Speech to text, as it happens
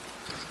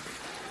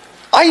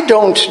I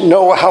don't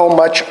know how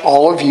much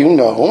all of you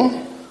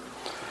know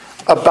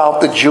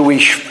about the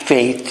Jewish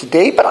faith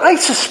today, but I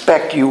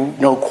suspect you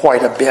know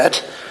quite a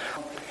bit.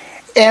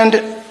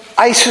 And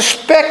I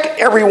suspect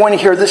everyone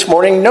here this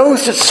morning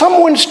knows that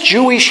someone's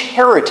Jewish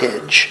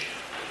heritage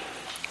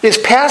is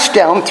passed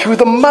down through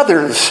the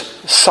mother's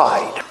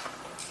side.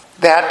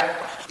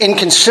 That in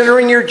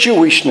considering your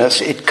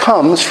Jewishness, it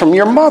comes from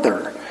your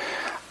mother.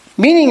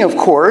 Meaning, of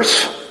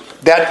course,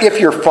 that if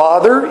your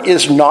father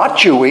is not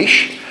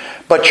Jewish,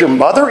 but your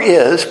mother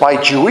is, by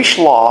Jewish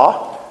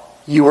law,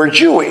 you are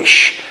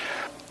Jewish.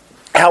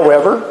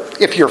 However,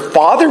 if your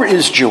father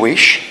is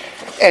Jewish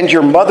and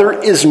your mother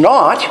is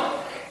not,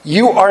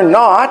 you are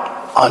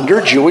not,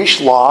 under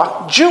Jewish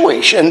law,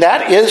 Jewish. And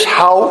that is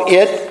how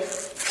it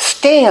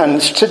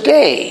stands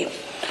today.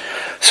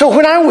 So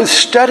when I was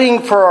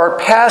studying for our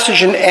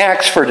passage in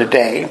Acts for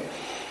today,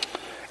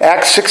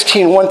 Acts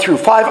 16, 1 through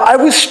 5, I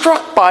was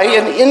struck by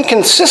an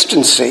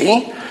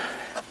inconsistency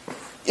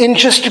in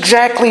just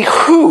exactly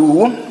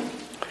who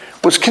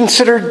was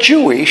considered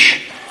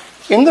Jewish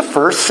in the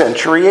first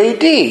century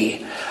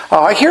A.D.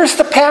 Here's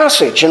the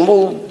passage, and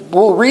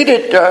we'll read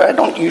it. I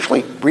don't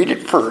usually read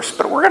it first,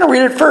 but we're going to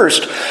read it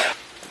first.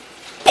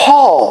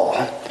 Paul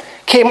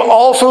came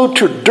also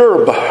to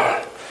Derbe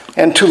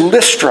and to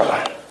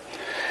Lystra.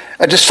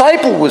 A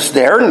disciple was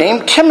there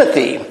named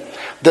Timothy,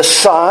 the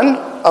son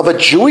of a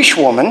Jewish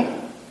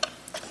woman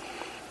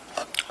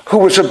who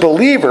was a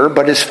believer,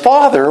 but his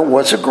father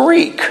was a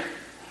Greek.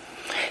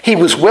 He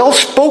was well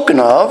spoken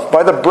of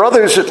by the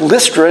brothers at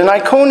Lystra and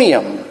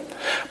Iconium.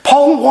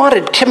 Paul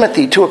wanted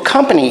Timothy to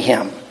accompany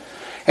him,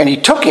 and he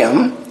took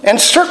him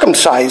and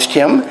circumcised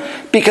him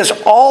because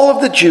of all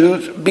the Jews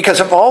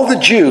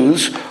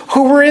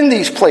who were in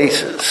these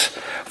places,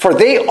 for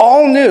they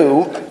all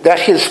knew that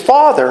his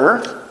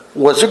father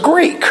was a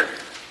Greek.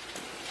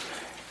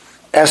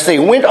 As they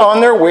went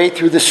on their way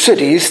through the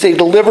cities, they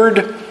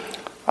delivered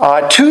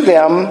to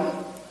them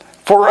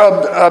for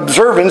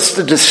observance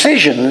the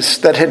decisions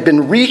that had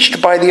been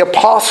reached by the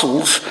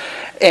apostles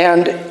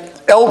and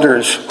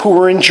elders who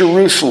were in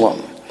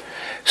Jerusalem.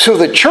 So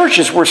the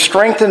churches were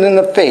strengthened in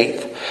the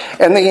faith,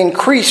 and they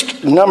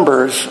increased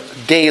numbers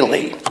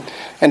daily.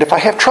 And if I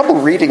have trouble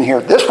reading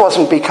here, this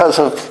wasn't because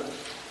of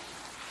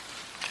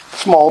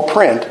small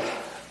print.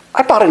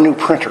 I bought a new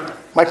printer.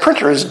 My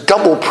printer is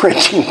double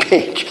printing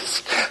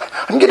pages.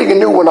 I'm getting a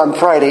new one on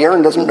Friday.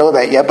 Aaron doesn't know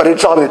that yet, but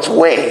it's on its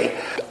way.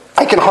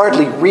 I can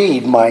hardly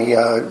read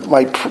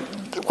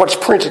what's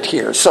printed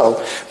here, so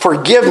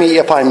forgive me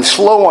if I'm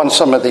slow on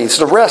some of these.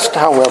 The rest,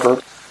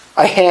 however,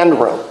 I hand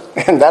wrote,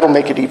 and that'll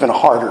make it even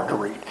harder to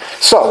read.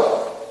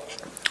 So,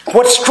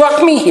 what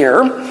struck me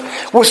here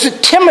was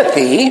that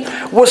Timothy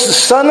was the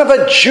son of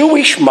a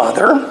Jewish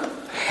mother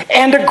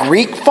and a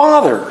Greek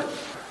father.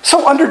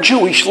 So under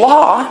Jewish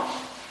law,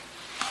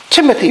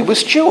 Timothy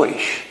was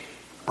Jewish,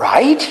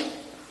 right?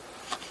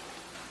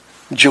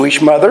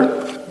 Jewish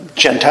mother,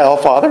 Gentile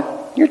father,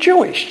 you're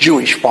Jewish.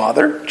 Jewish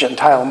father,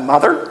 Gentile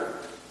mother,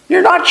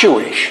 you're not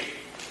Jewish.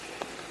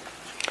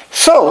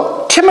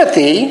 So,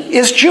 Timothy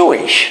is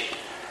Jewish.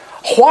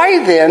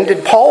 Why then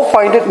did Paul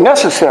find it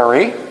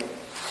necessary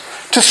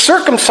to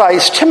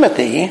circumcise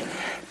Timothy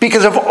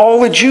because of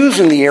all the Jews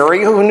in the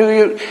area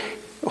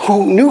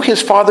who knew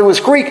his father was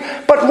Greek?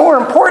 But more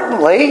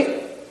importantly,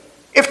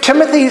 if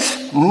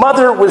Timothy's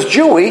mother was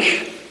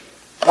Jewish,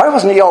 why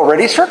wasn't he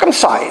already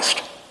circumcised?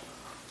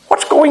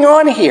 What's going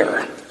on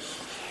here?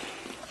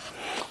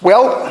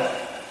 Well,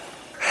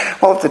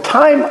 at the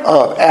time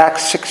of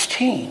Acts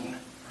 16,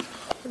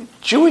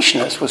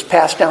 Jewishness was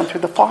passed down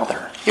through the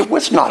father. It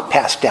was not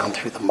passed down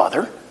through the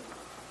mother.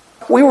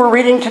 We were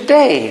reading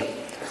today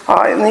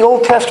in the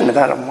Old Testament.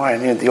 I don't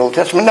mind in the Old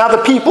Testament. Now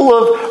the people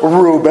of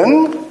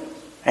Reuben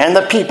and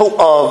the people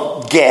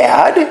of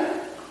Gad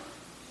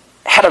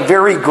had a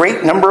very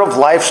great number of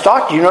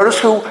livestock. Do you notice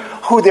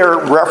who they're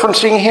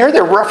referencing here?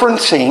 They're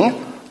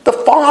referencing the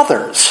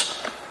fathers.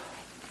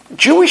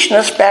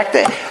 Jewishness back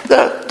then,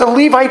 the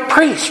Levite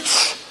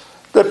priests,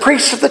 the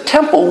priests of the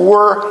temple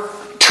were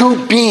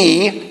to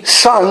be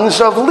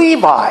sons of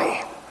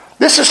Levi.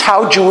 This is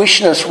how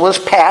Jewishness was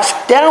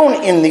passed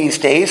down in these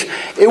days.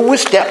 It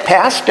was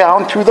passed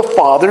down through the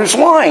father's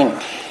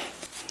line.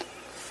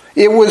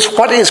 It was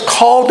what is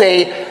called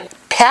a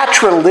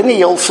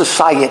patrilineal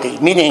society,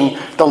 meaning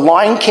the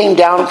line came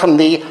down from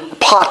the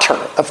pater,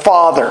 the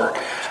father.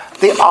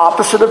 The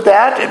opposite of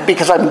that,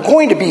 because I'm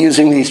going to be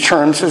using these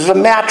terms, is a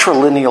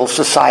matrilineal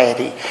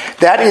society.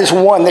 That is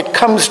one that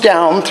comes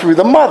down through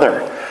the mother.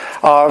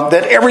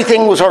 That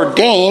everything was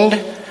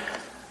ordained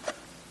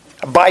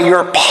by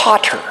your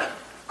pater,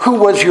 who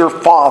was your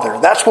father.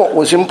 That's what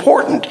was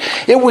important.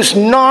 It was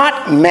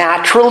not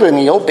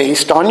matrilineal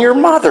based on your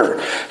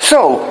mother.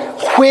 So,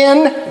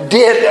 when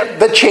did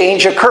the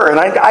change occur?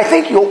 And I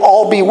think you'll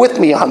all be with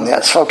me on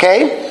this,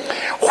 okay?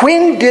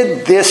 When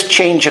did this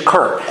change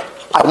occur?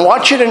 I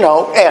want you to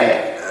know,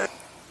 and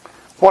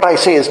what I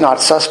say is not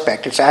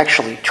suspect, it's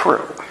actually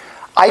true.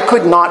 I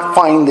could not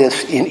find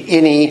this in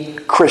any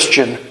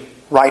Christian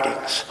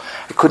writings.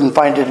 I couldn't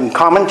find it in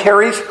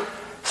commentaries.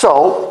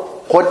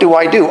 So, what do?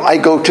 I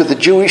go to the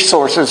Jewish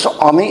sources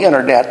on the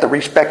internet, the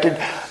respected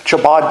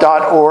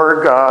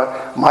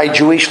Chabad.org, My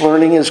Jewish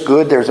Learning is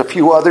Good, there's a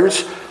few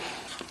others.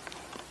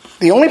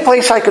 The only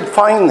place I could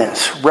find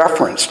this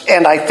referenced,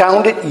 and I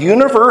found it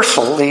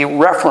universally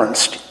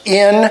referenced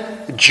in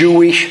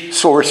Jewish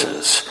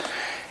sources,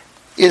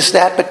 is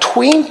that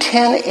between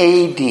 10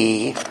 AD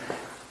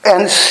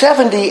and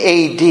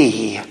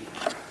 70 AD,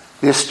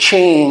 this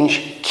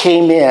change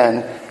came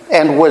in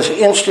and was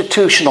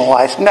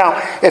institutionalized.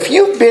 Now, if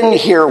you've been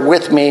here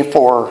with me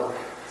for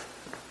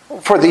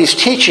these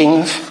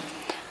teachings,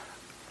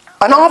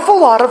 an awful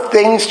lot of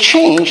things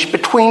changed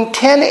between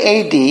 10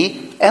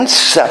 AD and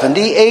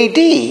 70 AD.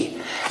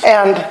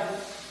 And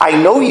I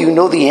know you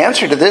know the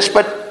answer to this,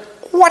 but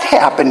what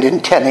happened in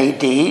 10 AD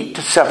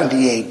to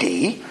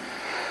 70 AD?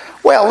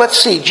 Well, let's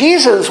see.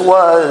 Jesus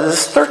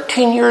was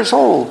 13 years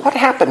old. What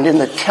happened in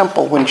the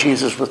temple when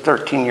Jesus was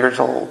 13 years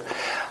old?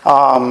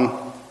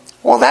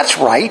 Well, that's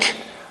right.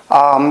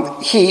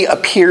 He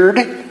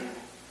appeared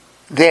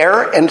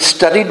there and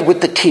studied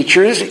with the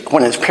teachers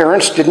when his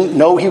parents didn't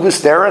know he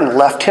was there and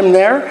left him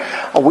there.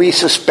 We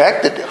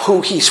suspect that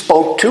who he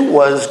spoke to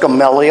was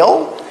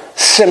Gamaliel,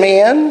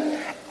 Simeon,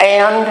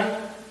 and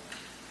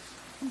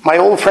my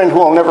old friend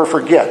who I'll never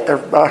forget, their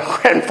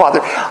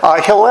grandfather,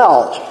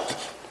 Hillel.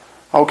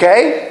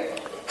 Okay?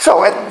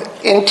 So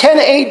in 10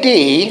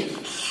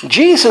 AD,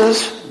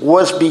 Jesus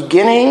was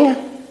beginning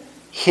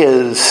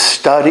his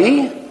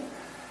study.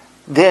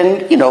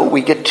 Then,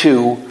 we get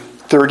to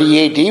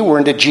 30 AD, we're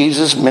into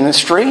Jesus'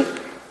 ministry.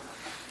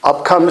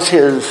 Up comes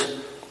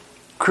his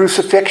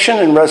crucifixion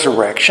and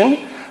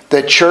resurrection.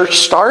 The church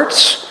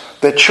starts.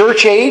 The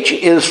church age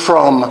is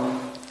from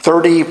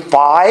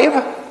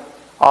 35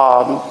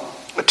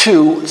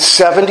 to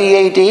 70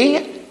 AD.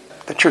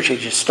 The church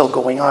age is still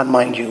going on,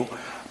 mind you.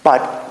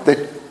 But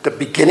the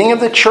beginning of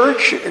the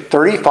church,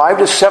 35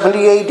 to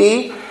 70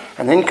 AD,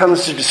 and then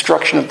comes the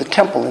destruction of the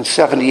temple in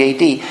 70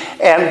 AD.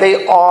 And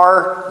they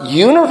are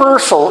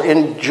universal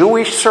in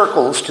Jewish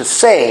circles to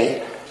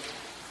say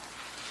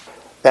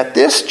that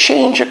this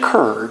change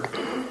occurred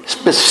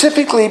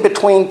specifically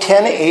between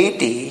 10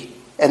 AD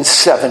and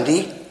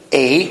 70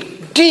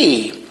 AD.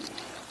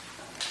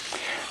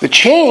 The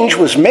change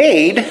was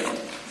made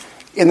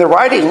in the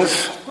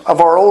writings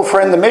of our old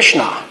friend the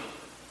Mishnah.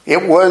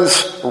 It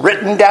was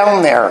written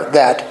down there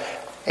that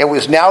it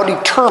was now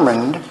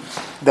determined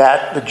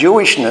that the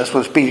Jewishness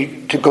was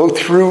to go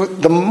through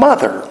the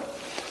mother.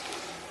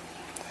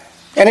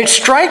 And it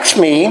strikes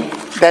me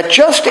that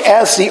just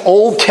as the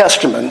Old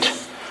Testament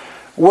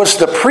was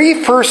the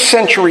pre-first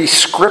century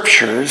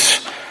scriptures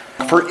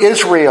for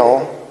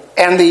Israel,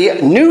 and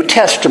the New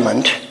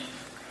Testament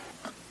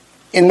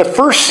in the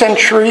first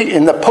century,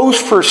 in the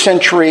post-first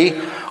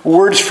century,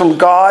 words from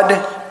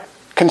God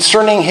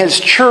concerning his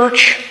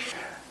church.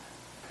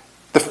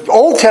 The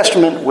Old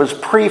Testament was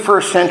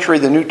pre-first century,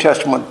 the New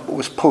Testament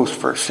was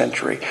post-first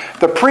century.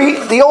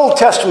 The Old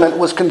Testament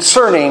was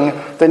concerning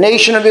the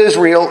nation of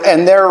Israel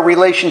and their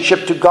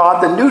relationship to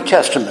God. The New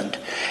Testament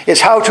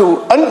is how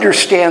to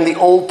understand the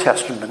Old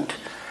Testament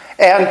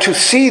and to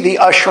see the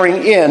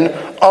ushering in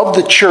of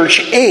the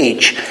church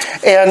age.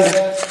 And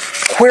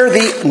where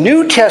the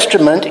New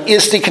Testament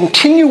is the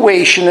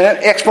continuation and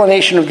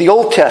explanation of the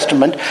Old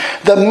Testament,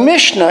 the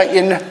Mishnah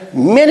in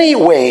many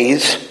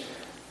ways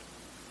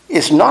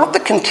is not the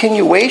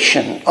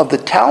continuation of the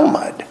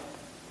Talmud,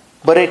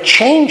 but it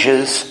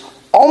changes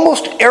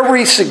almost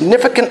every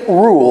significant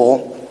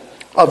rule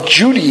of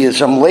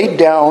Judaism laid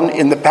down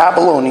in the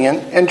Babylonian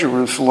and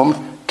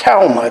Jerusalem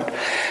Talmud.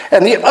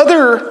 And the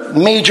other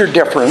major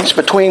difference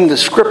between the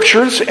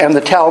Scriptures and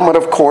the Talmud,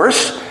 of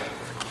course,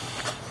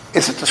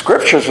 is that the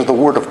Scriptures are the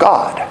Word of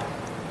God.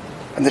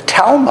 And the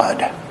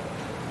Talmud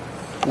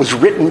was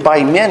written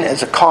by men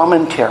as a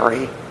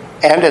commentary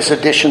and as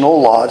additional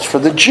laws for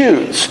the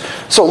Jews.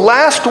 So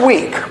last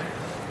week,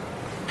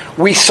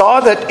 we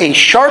saw that a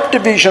sharp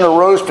division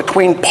arose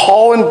between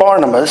Paul and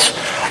Barnabas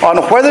on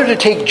whether to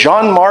take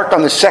John Mark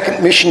on the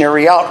second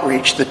missionary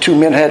outreach the two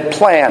men had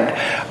planned.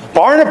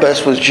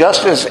 Barnabas was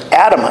just as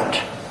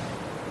adamant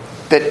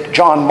that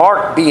John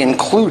Mark be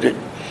included.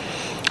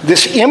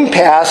 This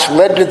impasse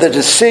led to the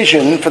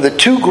decision for the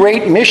two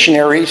great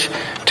missionaries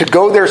to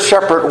go their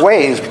separate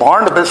ways,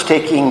 Barnabas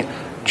taking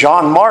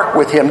John Mark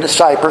with him to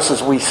Cyprus,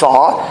 as we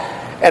saw,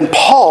 and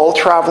Paul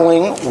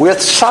traveling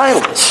with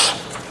Silas.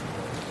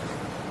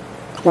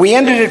 We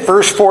ended at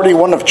verse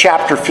 41 of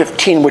chapter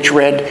 15, which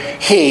read,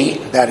 "He,"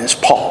 that is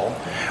Paul,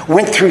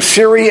 "went through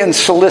Syria and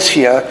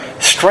Cilicia,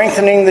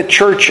 strengthening the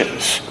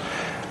churches."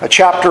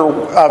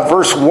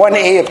 Verse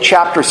 1a of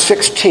chapter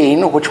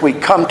 16, which we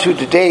come to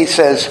today,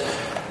 says,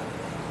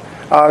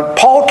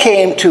 Paul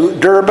came to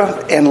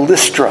Derbe and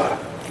Lystra.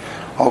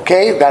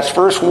 Okay, that's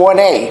verse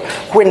 1a.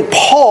 When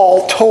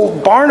Paul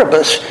told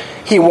Barnabas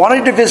he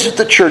wanted to visit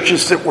the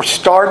churches that were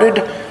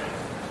started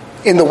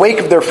in the wake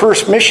of their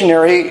first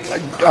missionary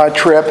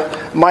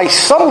trip, my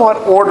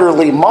somewhat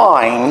orderly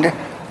mind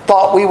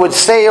thought we would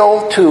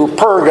sail to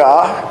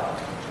Perga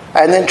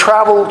and then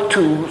travel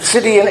to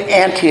city in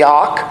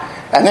Antioch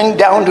and then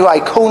down to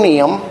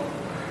Iconium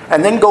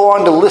and then go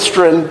on to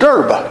Lystra and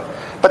Derbe.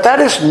 But that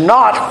is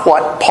not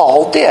what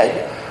Paul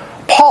did.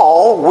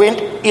 Paul went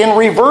in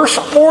reverse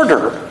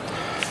order.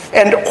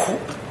 And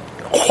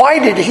why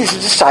did he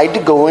decide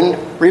to go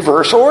in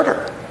reverse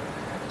order?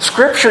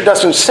 Scripture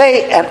doesn't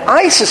say, and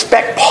I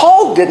suspect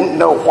Paul didn't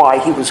know why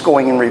he was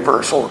going in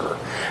reverse order.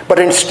 But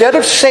instead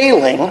of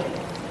sailing,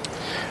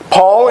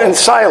 Paul and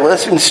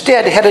Silas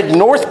instead headed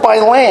north by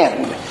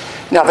land.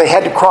 Now they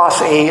had to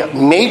cross a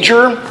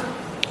major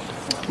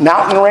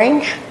mountain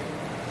range,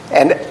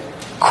 and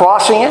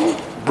crossing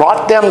it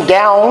brought them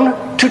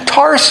down to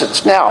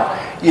Tarsus. Now,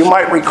 you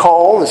might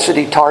recall the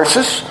city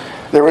Tarsus.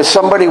 There was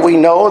somebody we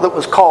know that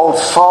was called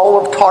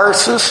Saul of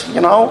Tarsus,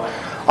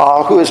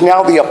 who is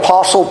now the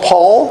Apostle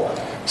Paul.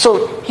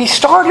 So he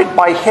started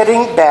by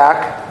heading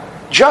back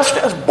just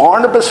as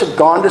Barnabas had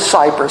gone to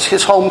Cyprus,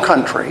 his home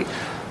country.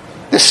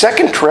 The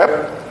second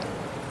trip,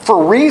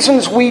 for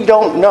reasons we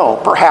don't know,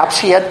 perhaps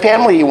he had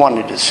family he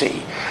wanted to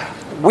see.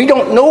 We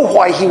don't know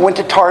why he went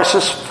to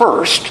Tarsus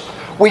first.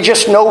 We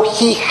just know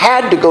he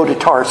had to go to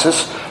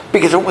Tarsus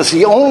because it was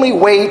the only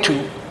way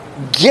to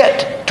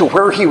get to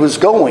where he was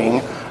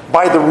going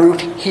by the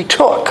route he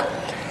took.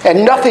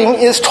 And nothing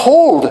is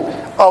told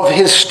of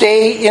his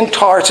stay in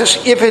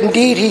Tarsus, if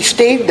indeed he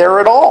stayed there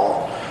at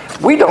all.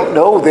 We don't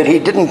know that he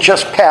didn't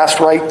just pass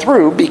right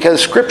through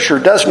because Scripture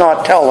does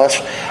not tell us,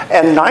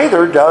 and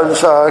neither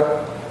does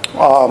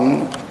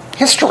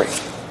history,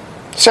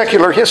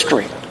 secular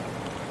history.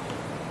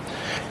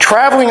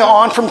 Traveling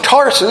on from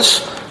Tarsus,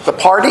 the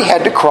party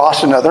had to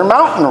cross another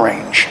mountain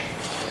range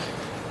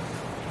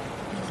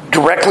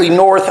directly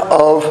north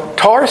of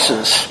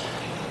Tarsus.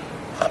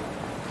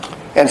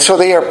 And so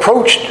they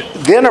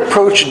approached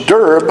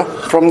Derbe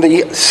from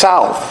the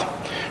south.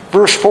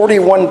 Verse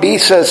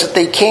 41b says that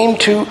they came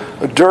to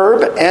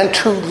Derbe and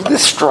to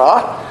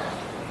Lystra.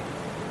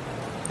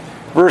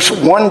 Verse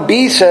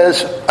 1b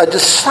says a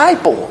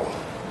disciple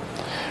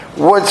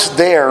was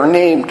there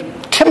named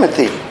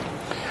Timothy,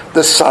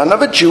 the son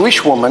of a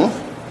Jewish woman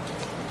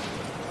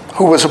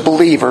who was a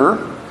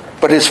believer,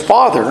 but his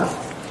father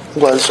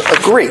was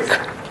a Greek.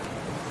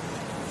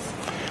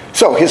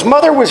 So his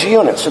mother was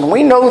Eunice, and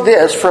we know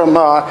this from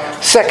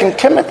 2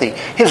 Timothy.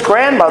 His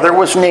grandmother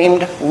was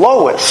named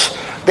Lois.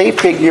 They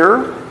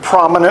figure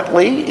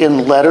prominently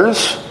in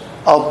letters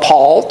of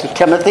Paul to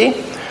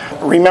Timothy.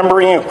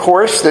 Remembering, of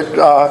course,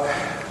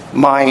 that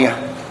my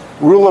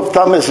rule of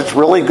thumb is it's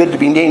really good to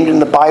be named in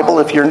the Bible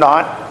if you're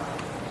not.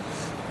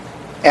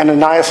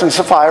 Ananias and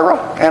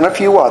Sapphira, and a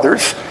few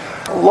others.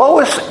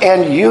 Lois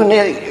and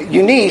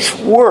Eunice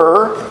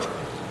were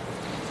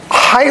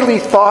highly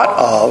thought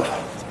of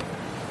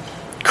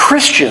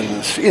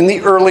Christians in the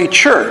early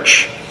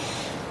church.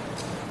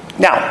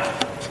 Now,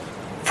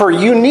 for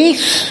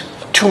Eunice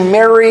to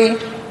marry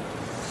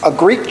a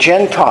Greek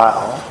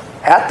Gentile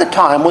at the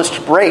time was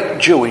to break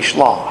Jewish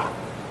law.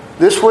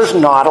 This was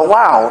not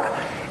allowed.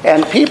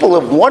 And people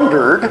have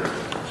wondered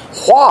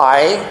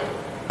why,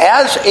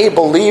 as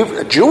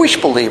a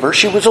Jewish believer,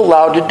 she was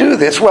allowed to do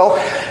this. Well,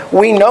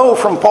 we know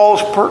from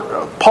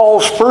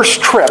Paul's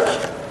first trip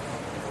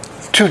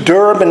to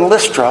Derbe and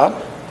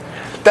Lystra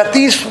that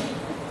these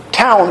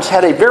towns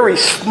had a very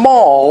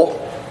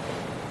small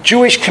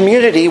Jewish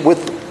community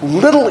with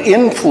little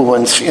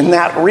influence in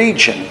that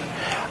region.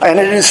 And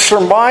it is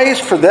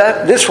surmised for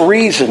this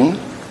reason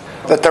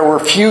that there were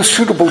few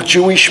suitable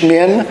Jewish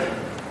men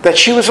that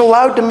she was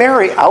allowed to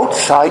marry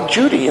outside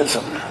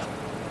Judaism.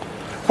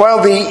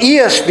 While the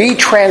ESV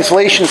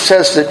translation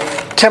says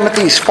that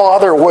Timothy's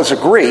father was a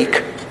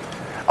Greek,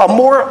 a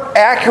more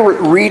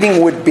accurate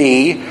reading would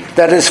be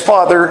that his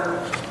father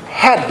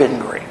had been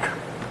Greek,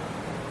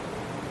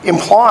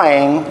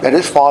 implying that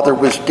his father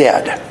was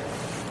dead.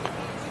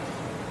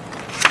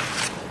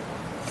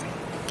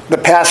 The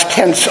past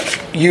tense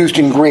used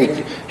in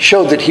Greek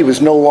showed that he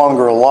was no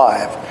longer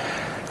alive.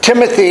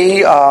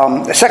 Timothy,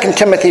 2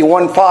 Timothy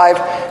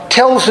 1:5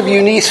 tells of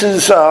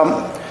Eunice's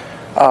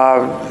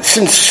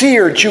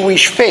sincere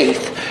Jewish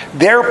faith.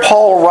 There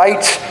Paul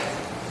writes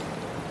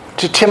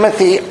to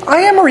Timothy,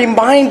 I am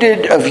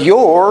reminded of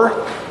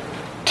your,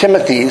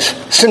 Timothy's,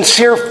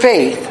 sincere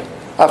faith,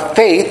 a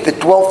faith that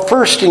dwelt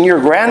first in your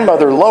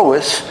grandmother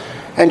Lois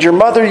and your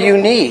mother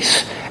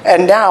Eunice,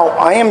 and now,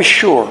 I am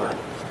sure,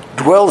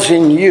 dwells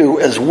in you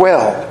as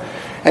well.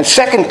 And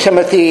 2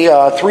 Timothy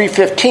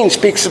 3:15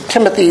 speaks of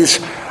Timothy's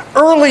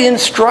early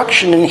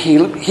instruction in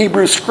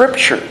Hebrew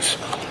Scriptures.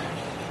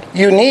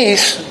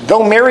 Eunice,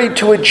 though married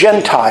to a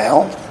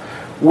Gentile,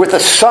 with a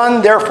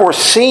son therefore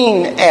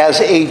seen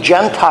as a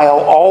Gentile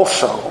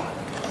also,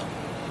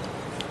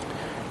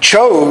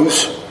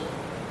 chose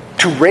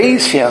to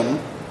raise him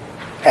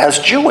as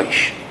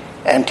Jewish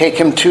and take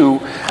him to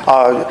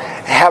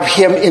have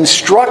him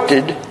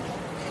instructed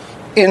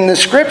in the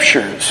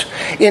Scriptures.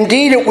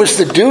 Indeed, it was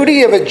the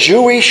duty of a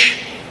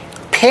Jewish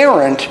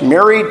parent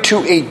married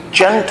to a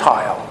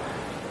Gentile.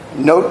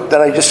 Note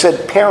that I just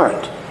said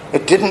parent.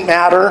 It didn't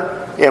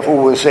matter if it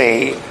was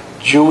a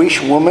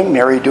Jewish woman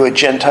married to a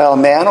Gentile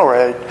man or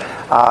a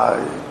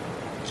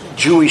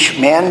Jewish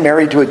man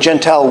married to a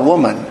Gentile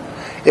woman.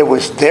 It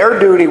was their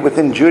duty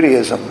within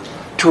Judaism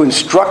to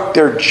instruct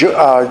their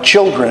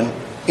children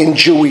in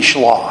Jewish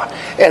law.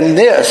 And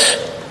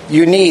this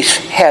Eunice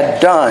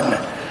had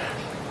done.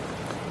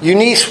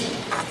 Eunice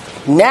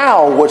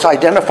now was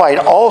identified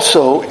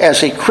also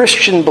as a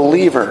Christian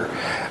believer,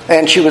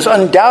 and she was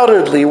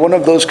undoubtedly one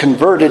of those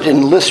converted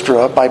in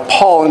Lystra by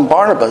Paul and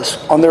Barnabas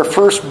on their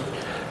first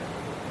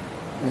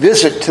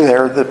visit to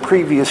there the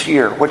previous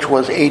year, which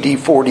was AD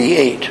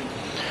 48.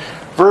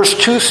 Verse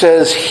 2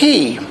 says,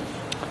 he,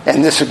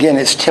 and this again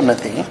is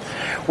Timothy,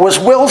 was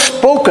well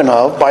spoken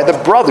of by the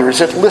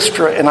brothers at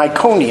Lystra and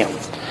Iconium.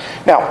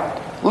 Now,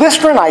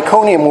 Lystra and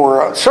Iconium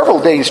were several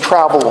days'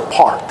 travel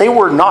apart. They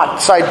were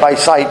not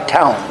side-by-side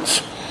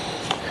towns.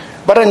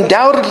 But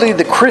undoubtedly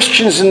the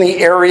Christians in the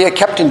area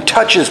kept in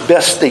touch as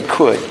best they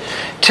could.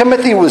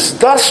 Timothy was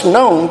thus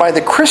known by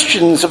the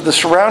Christians of the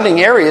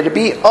surrounding area to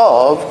be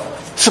of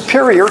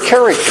superior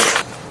character.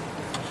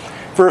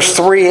 Verse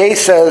 3a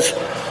says,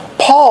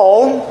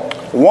 Paul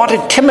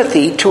wanted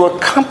Timothy to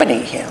accompany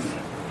him.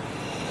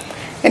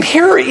 And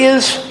here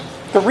is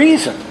the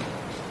reason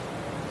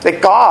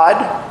that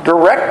God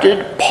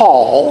directed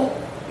Paul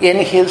in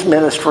his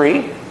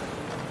ministry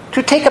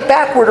to take a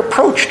backward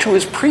approach to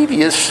his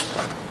previous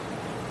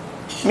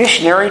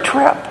missionary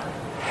trip.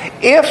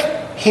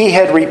 If he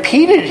had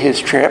repeated his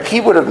trip,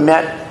 he would have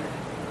met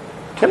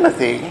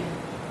Timothy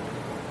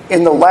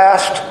in the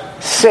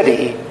last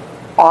city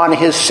on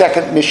his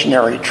second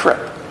missionary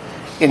trip.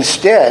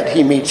 Instead,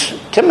 he meets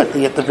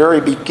Timothy at the very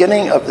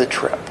beginning of the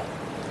trip.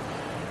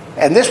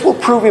 And this will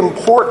prove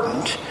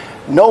important,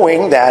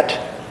 knowing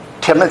that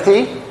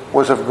Timothy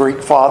was of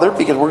Greek father,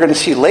 because we're going to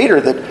see later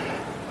that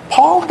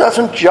Paul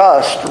doesn't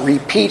just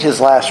repeat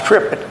his last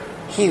trip, but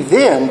he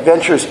then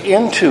ventures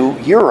into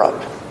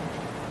Europe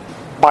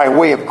by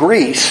way of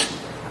Greece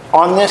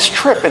on this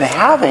trip. And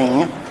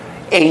having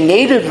a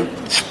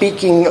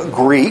native-speaking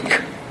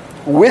Greek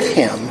with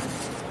him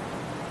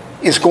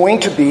is going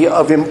to be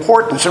of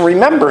importance. And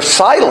remember,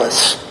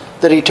 Silas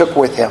that he took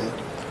with him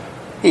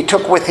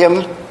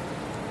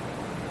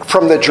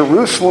from the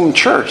Jerusalem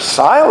church.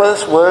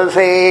 Silas was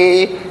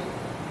a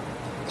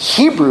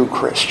Hebrew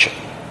Christian.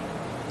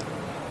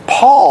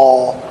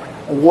 Paul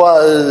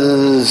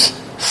was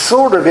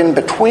sort of in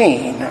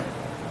between,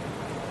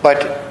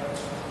 but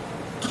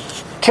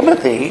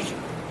Timothy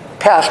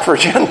passed for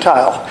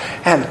Gentile,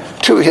 and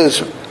to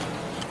his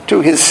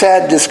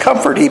sad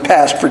discomfort, he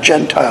passed for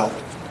Gentile.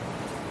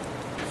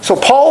 So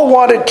Paul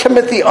wanted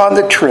Timothy on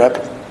the trip,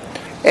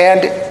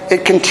 and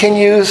it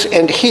continues,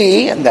 and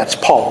he, and that's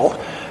Paul,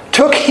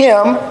 took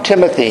him,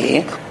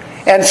 Timothy,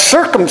 and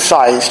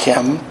circumcised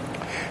him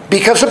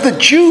because of the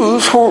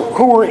Jews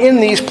who were in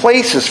these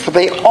places, for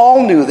they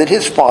all knew that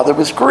his father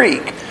was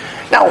Greek.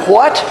 Now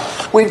what?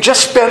 We've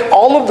just spent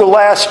all of the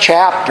last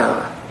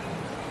chapter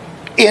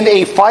in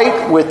a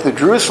fight with the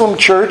Jerusalem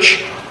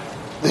church,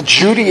 the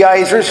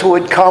Judaizers who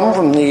had come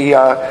from the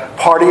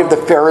party of the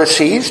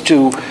Pharisees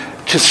to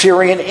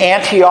Syrian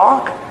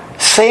Antioch,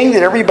 saying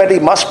that everybody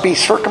must be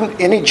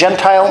any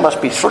Gentile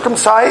must be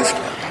circumcised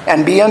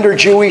and be under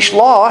Jewish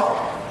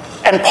law.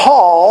 And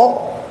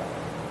Paul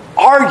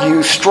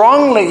argues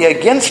strongly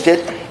against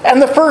it.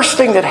 And the first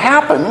thing that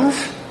happens,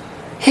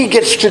 he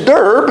gets to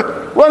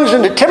Derbe, runs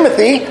into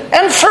Timothy,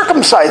 and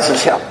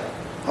circumcises him.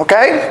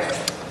 Okay?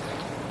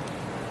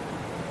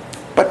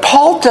 But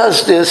Paul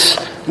does this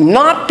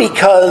not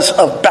because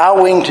of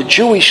bowing to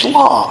Jewish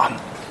law,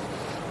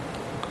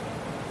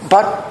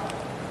 but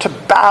to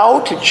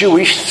bow to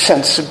Jewish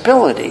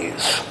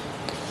sensibilities.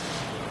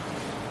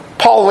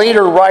 Paul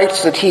later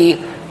writes that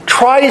he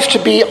tries to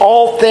be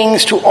all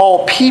things to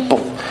all people,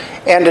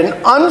 and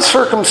an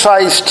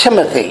uncircumcised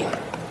Timothy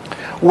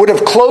would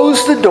have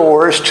closed the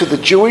doors to the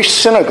Jewish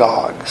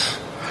synagogues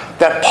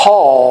that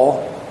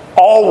Paul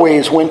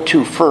always went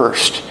to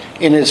first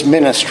in his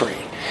ministry.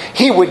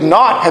 He would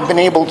not have been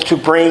able to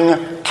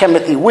bring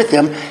Timothy with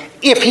him.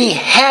 If he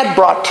had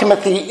brought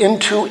Timothy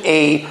into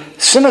a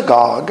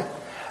synagogue,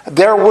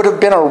 there would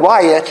have been a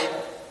riot,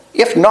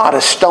 if not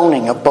a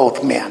stoning of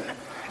both men.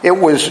 It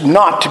was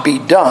not to be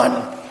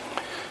done.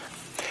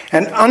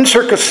 An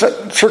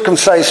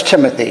uncircumcised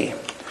Timothy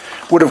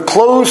would have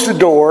closed the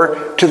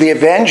door to the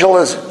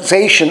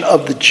evangelization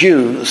of the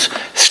Jews,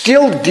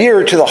 still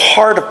dear to the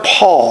heart of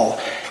Paul,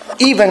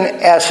 even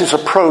as his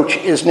approach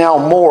is now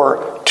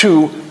more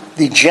to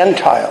the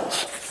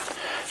Gentiles.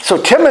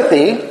 So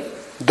Timothy,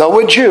 though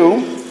a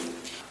Jew,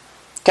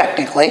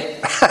 technically,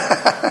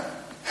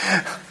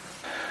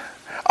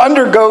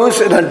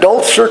 undergoes an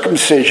adult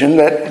circumcision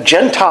that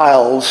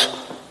Gentiles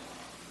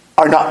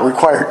are not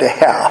required to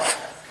have.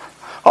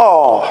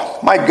 Oh,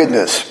 my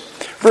goodness.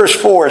 Verse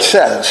 4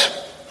 says,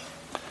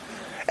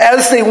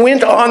 as they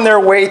went on their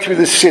way through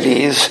the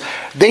cities,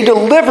 they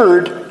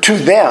delivered to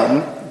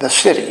them, the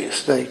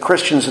cities, the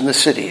Christians in the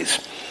cities,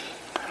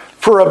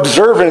 for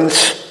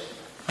observance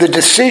the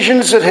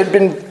decisions that had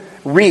been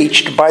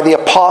reached by the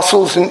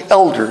apostles and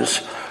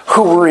elders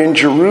who were in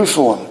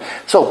Jerusalem.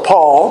 So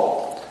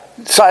Paul,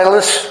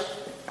 Silas,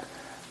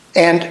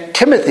 and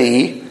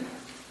Timothy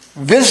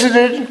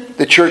visited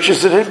the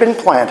churches that had been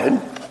planted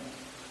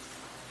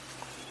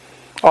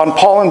on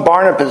Paul and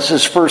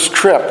Barnabas' first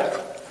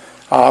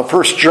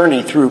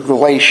journey through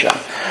Galatia.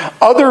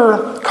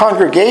 Other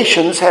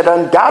congregations had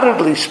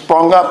undoubtedly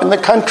sprung up in the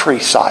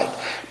countryside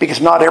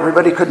because not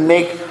everybody could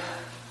make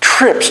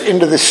trips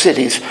into the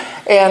cities.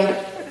 And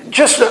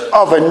just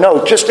of a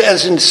note, just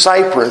as in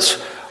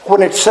Cyprus,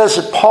 when it says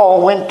that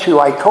Paul went to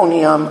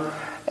Iconium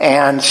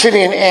and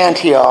city in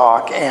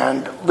Antioch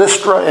and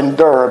Lystra and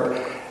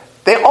Derbe,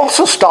 they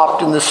also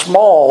stopped in the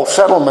small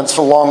settlements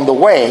along the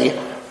way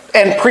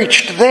and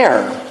preached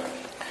there.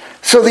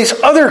 So these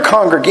other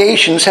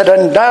congregations had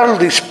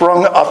undoubtedly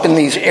sprung up in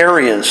these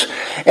areas.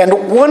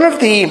 And one of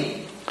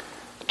the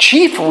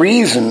chief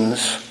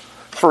reasons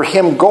for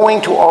him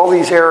going to all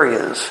these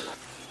areas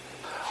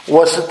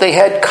was that they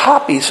had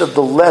copies of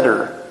the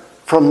letter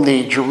from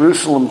the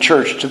Jerusalem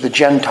church to the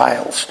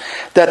Gentiles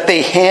that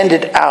they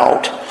handed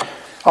out.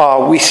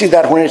 We see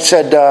that when it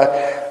said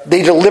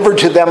they delivered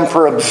to them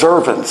for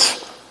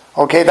observance.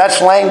 Okay,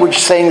 that's language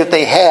saying that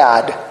they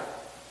had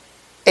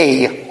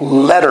a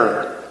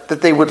letter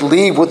that they would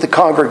leave with the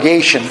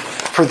congregation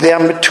for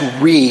them to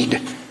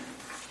read.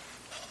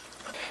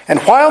 And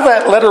while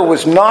that letter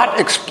was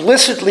not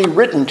explicitly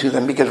written to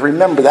them, because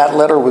remember that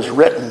letter was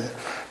written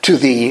to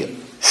the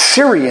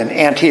Syrian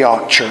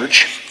Antioch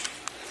church,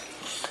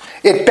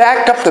 it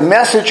backed up the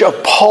message of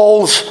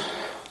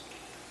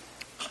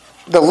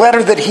the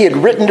letter that he had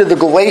written to the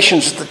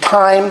Galatians at the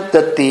time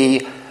that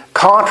the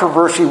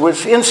controversy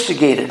was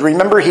instigated.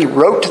 Remember, he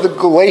wrote to the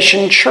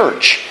Galatian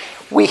church.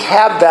 We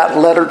have that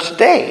letter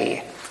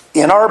today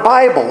in our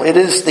Bible. It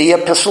is the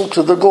epistle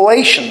to the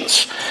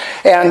Galatians.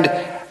 And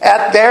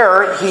at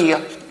there, he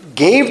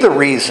gave the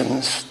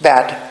reasons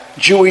that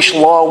Jewish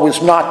law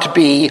was not to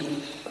be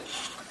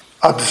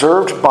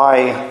observed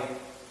by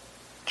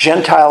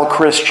Gentile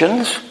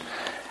Christians.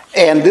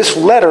 And this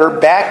letter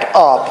backed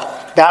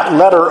up that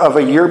letter of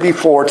a year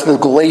before to the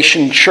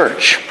Galatian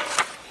church.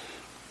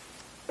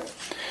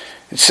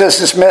 It says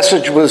this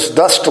message was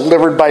thus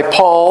delivered by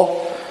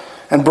Paul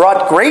and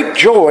brought great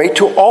joy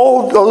to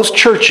all those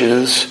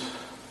churches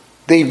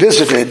they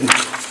visited.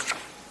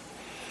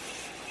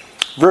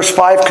 Verse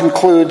 5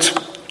 concludes,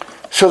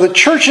 so the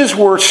churches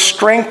were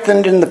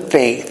strengthened in the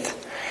faith,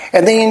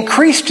 and they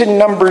increased in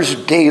numbers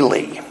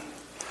daily.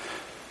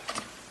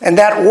 And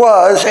that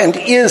was and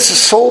is the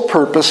sole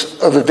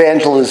purpose of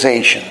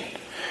evangelization.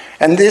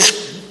 And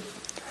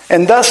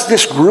thus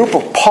this group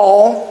of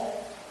Paul,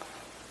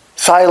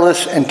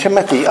 Silas, and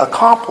Timothy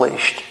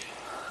accomplished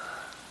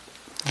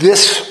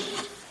this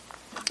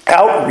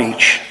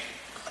outreach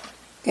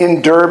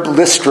in Derbe,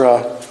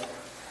 Lystra,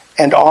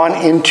 and on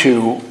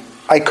into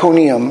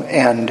Iconium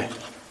and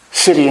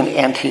city in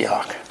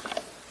Antioch.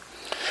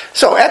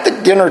 So at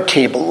the dinner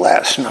table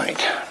last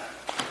night,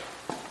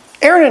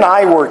 Aaron and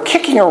I were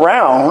kicking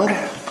around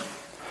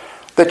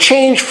the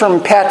change from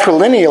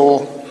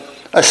patrilineal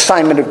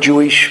assignment of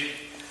Jewish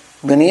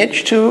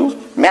lineage to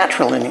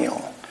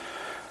matrilineal.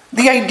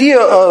 The idea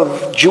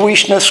of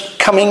Jewishness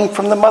coming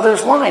from the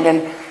mother's line.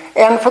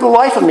 And for the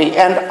life of me,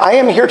 and I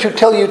am here to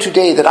tell you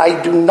today that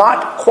I do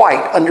not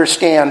quite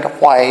understand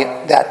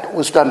why that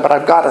was done, but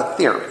I've got a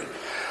theory.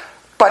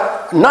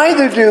 But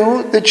neither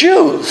do the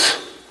Jews.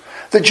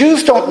 The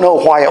Jews don't know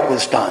why it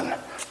was done.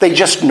 They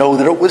just know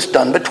that it was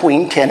done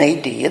between 10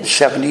 AD and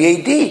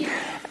 70 AD.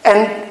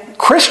 And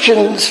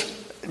Christians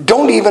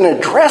don't even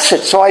address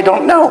it, so I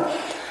don't know.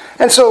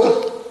 And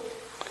so,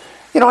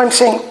 I'm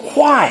saying,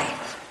 why?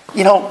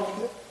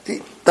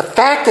 The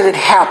fact that it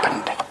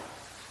happened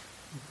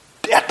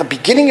at the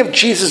beginning of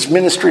Jesus'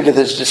 ministry to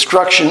the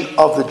destruction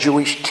of the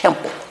Jewish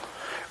temple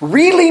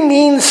really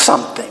means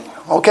something,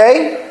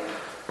 okay?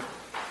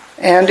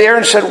 And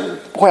Aaron said,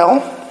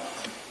 well,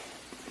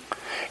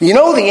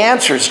 the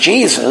answer is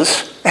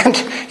Jesus. And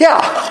yeah,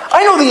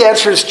 I know the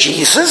answer is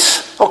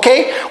Jesus,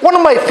 okay? One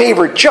of my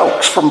favorite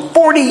jokes from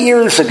 40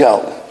 years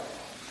ago.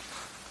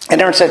 And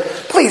Aaron said,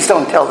 please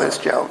don't tell this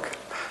joke.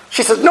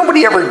 She said,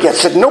 nobody ever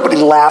gets it. Nobody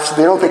laughs.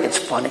 They don't think it's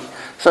funny.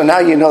 So now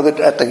you know that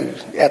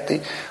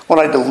when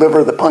I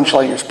deliver the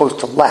punchline, you're supposed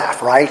to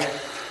laugh, right?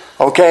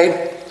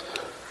 Okay?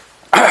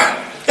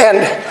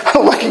 And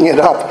looking it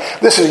up,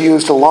 this is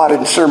used a lot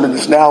in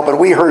sermons now, but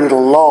we heard it a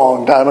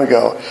long time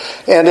ago.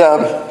 And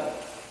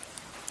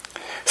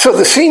so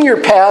the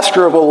senior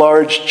pastor of a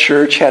large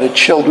church had a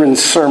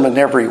children's sermon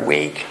every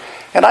week.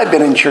 And I've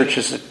been in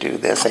churches that do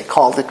this. They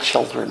call the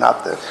children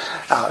up.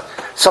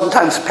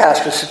 Sometimes the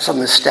pastor sits on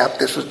the step.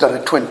 This was done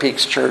at Twin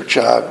Peaks Church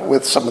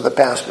with some of the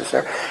pastors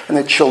there. And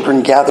the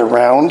children gather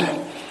round.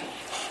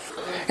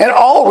 And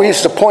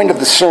always the point of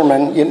the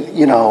sermon,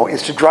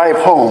 is to drive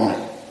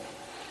home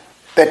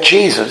that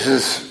Jesus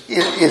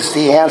is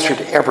the answer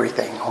to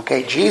everything.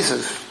 Okay,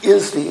 Jesus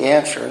is the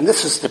answer. And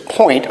this is the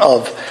point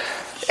of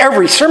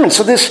every sermon.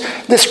 So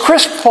this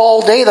crisp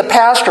fall day, the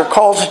pastor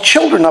calls the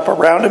children up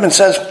around him and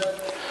says,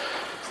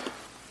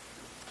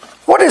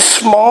 what is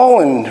small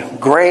and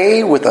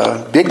gray with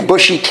a big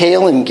bushy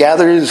tail and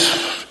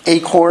gathers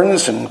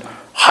acorns and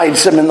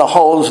hides them in the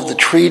hollows of the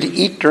tree to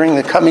eat during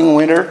the coming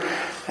winter?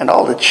 And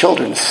all the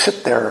children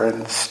sit there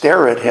and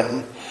stare at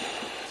him.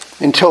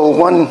 until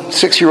one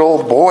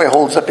 6-year-old boy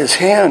holds up his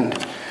hand.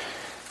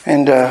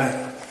 And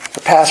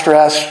the pastor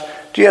asks,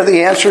 "Do you have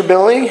the answer,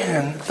 Billy?"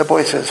 And the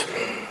boy says,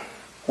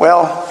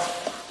 "Well,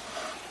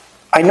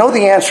 I know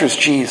the answer is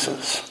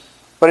Jesus,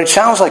 but it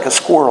sounds like a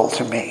squirrel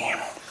to me."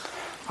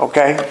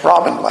 Okay?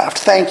 Robin laughed.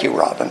 Thank you,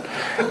 Robin.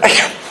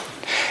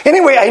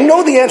 Anyway, I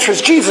know the answer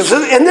is Jesus.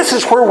 And this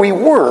is where we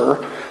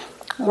were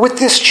with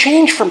this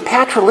change from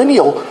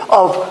patrilineal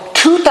of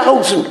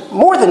 2,000,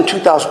 more than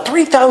 2,000,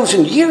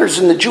 3,000 years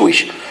in the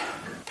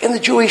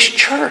Jewish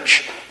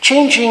church.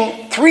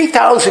 Changing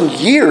 3,000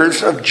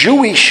 years of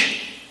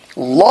Jewish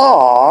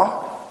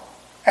law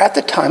at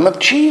the time of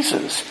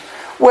Jesus.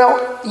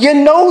 Well, you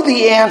know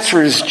the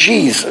answer is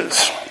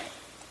Jesus.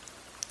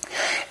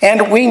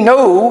 And we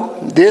know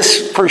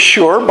this for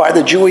sure by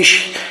the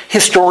Jewish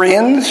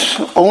historians'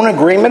 own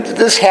agreement that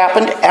this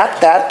happened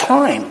at that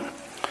time.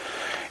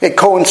 It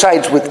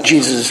coincides with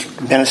Jesus'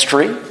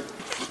 ministry,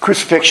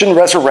 crucifixion,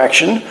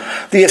 resurrection,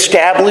 the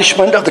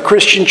establishment of the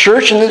Christian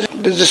church, and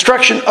the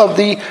destruction of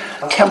the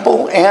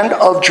temple and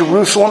of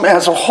Jerusalem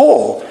as a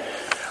whole.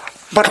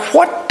 But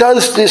what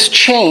does this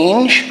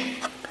change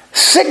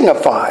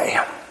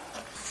signify?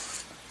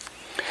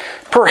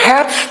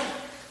 Perhaps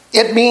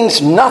it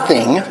means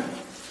nothing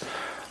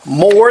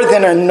more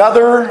than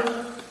another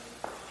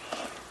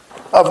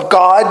of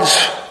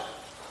God's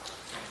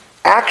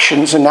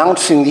actions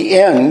announcing the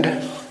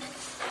end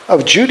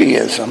of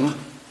Judaism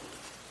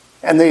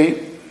and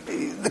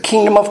the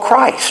kingdom of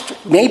Christ.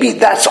 Maybe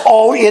that's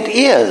all it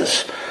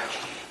is.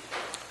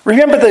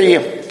 Remember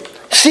the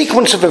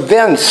sequence of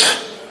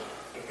events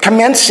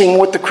commencing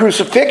with the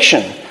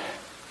crucifixion.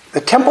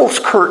 The temple's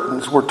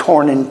curtains were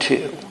torn in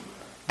two.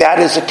 That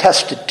is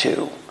attested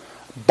to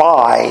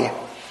by,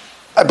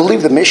 I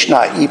believe the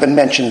Mishnah even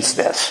mentions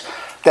this,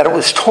 that it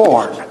was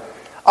torn,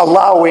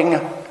 allowing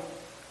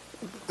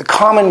the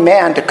common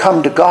man to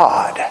come to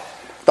God.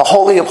 The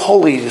Holy of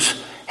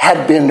Holies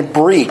had been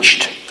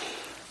breached.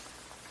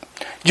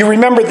 Do you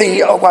remember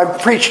I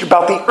preached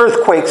about the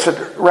earthquakes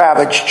that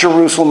ravaged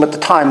Jerusalem at the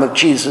time of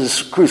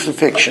Jesus'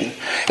 crucifixion?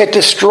 It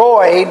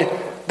destroyed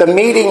the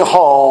meeting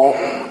hall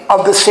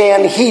of the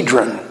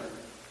Sanhedrin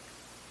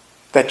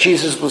that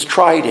Jesus was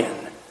tried in.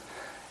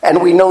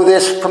 And we know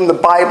this from the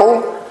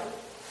Bible,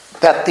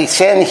 that the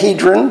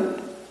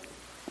Sanhedrin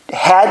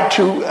had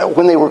to,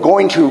 when they were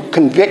going to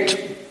convict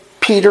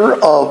Peter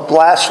of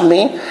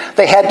blasphemy,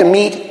 they had to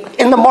meet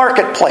in the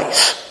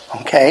marketplace.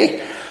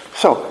 Okay?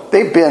 So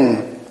they've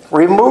been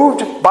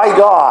removed by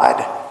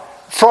God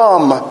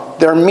from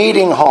their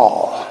meeting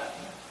hall,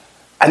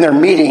 and they're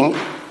meeting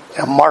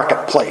in a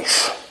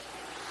marketplace.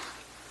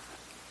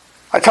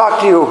 I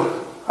talked to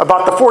you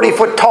about the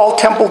 40-foot tall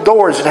temple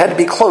doors that had to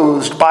be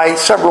closed by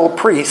several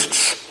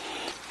priests.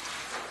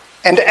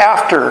 And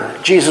after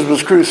Jesus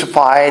was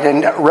crucified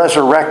and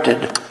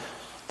resurrected,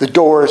 the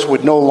doors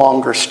would no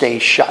longer stay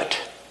shut.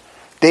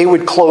 They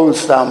would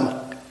close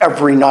them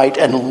every night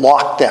and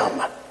lock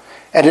them.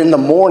 And in the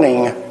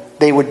morning,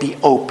 they would be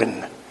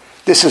open.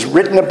 This is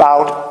written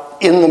about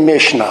in the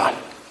Mishnah.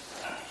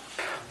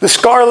 The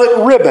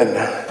scarlet ribbon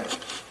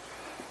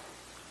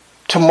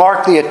to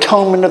mark the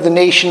atonement of the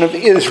nation of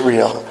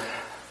Israel.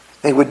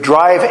 They would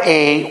drive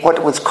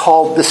what was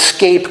called the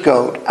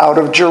scapegoat out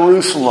of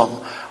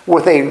Jerusalem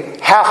with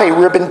half a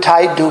ribbon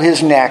tied to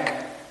his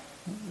neck,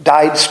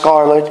 dyed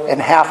scarlet,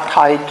 and half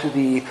tied to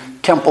the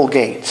temple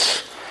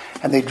gates.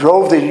 And they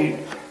drove the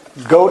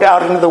goat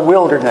out into the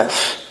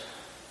wilderness.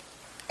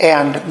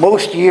 And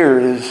most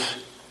years,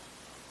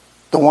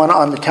 the one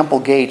on the temple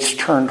gates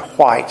turned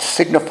white,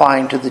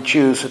 signifying to the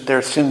Jews that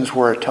their sins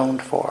were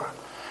atoned for.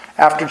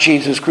 After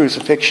Jesus'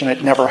 crucifixion,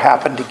 it never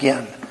happened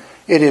again.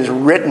 It is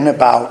written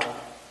about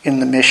in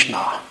the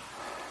Mishnah.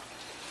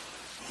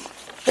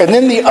 And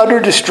then the utter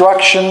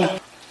destruction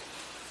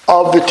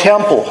of the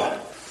temple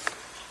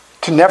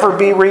to never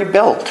be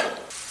rebuilt.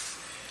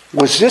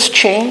 Was this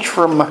change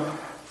from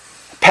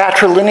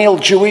patrilineal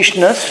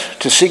Jewishness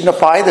to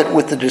signify that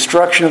with the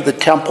destruction of the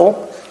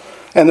temple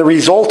and the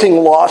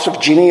resulting loss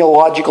of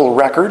genealogical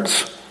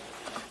records,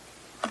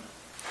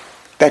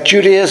 that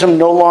Judaism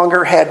no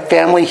longer had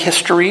family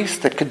histories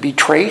that could be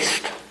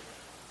traced?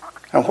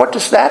 And what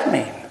does that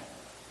mean?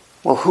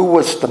 Well, who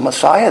was the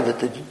Messiah that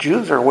the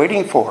Jews are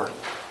waiting for?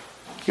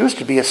 He was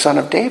to be a son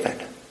of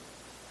David.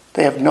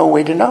 They have no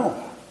way to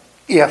know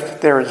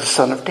if there is a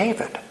son of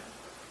David.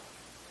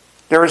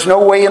 There is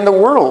no way in the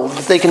world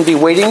that they can be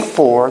waiting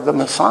for the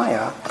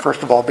Messiah.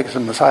 First of all, because the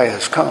Messiah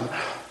has come.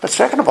 But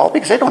second of all,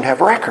 because they don't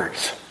have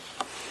records.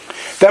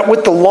 That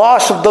with the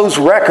loss of those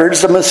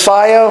records, the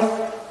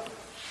Messiah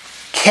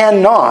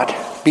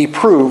cannot be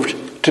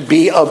proved to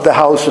be of the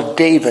house of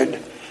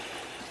David.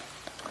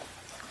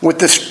 With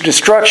the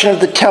destruction of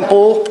the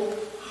temple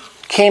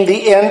came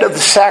the end of the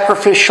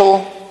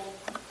sacrificial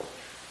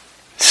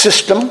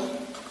system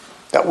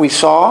that we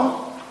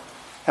saw.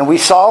 And we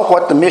saw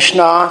what the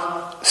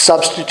Mishnah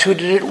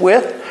substituted it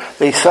with.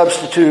 They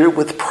substituted it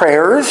with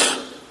prayers.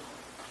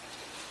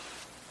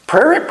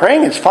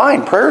 Praying is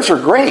fine. Prayers are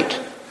great.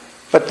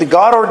 But the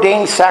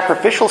God-ordained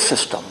sacrificial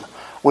system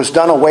was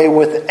done away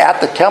with at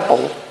the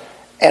temple,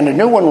 And a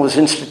new one was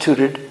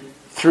instituted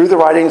through the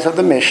writings of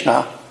the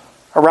Mishnah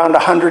around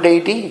 100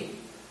 AD.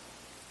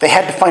 They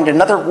had to find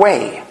another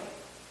way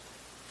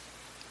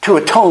to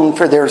atone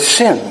for their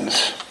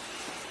sins.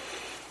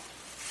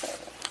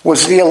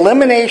 Was the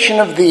elimination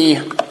of the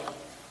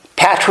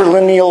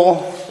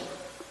patrilineal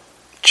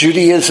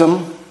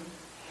Judaism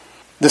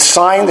the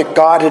sign that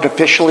God had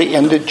officially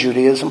ended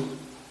Judaism?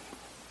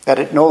 That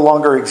it no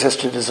longer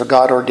existed as a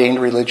God-ordained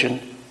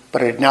religion,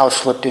 but it had now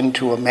slipped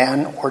into a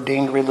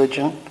man-ordained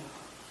religion?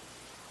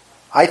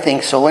 I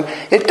think so. And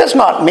it does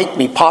not make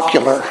me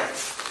popular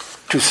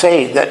to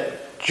say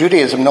that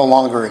Judaism no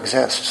longer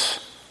exists.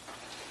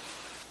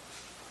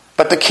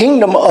 But the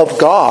kingdom of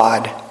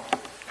God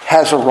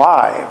has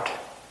arrived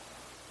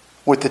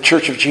with the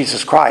Church of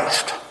Jesus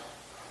Christ.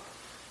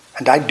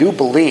 And I do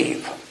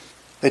believe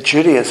that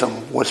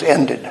Judaism was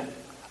ended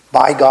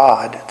by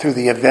God through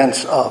the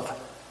events of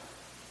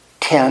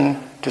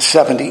 10 to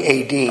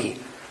 70 AD,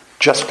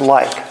 just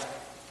like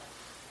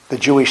the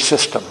Jewish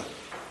system.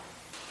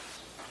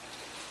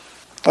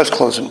 Let's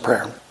close in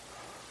prayer.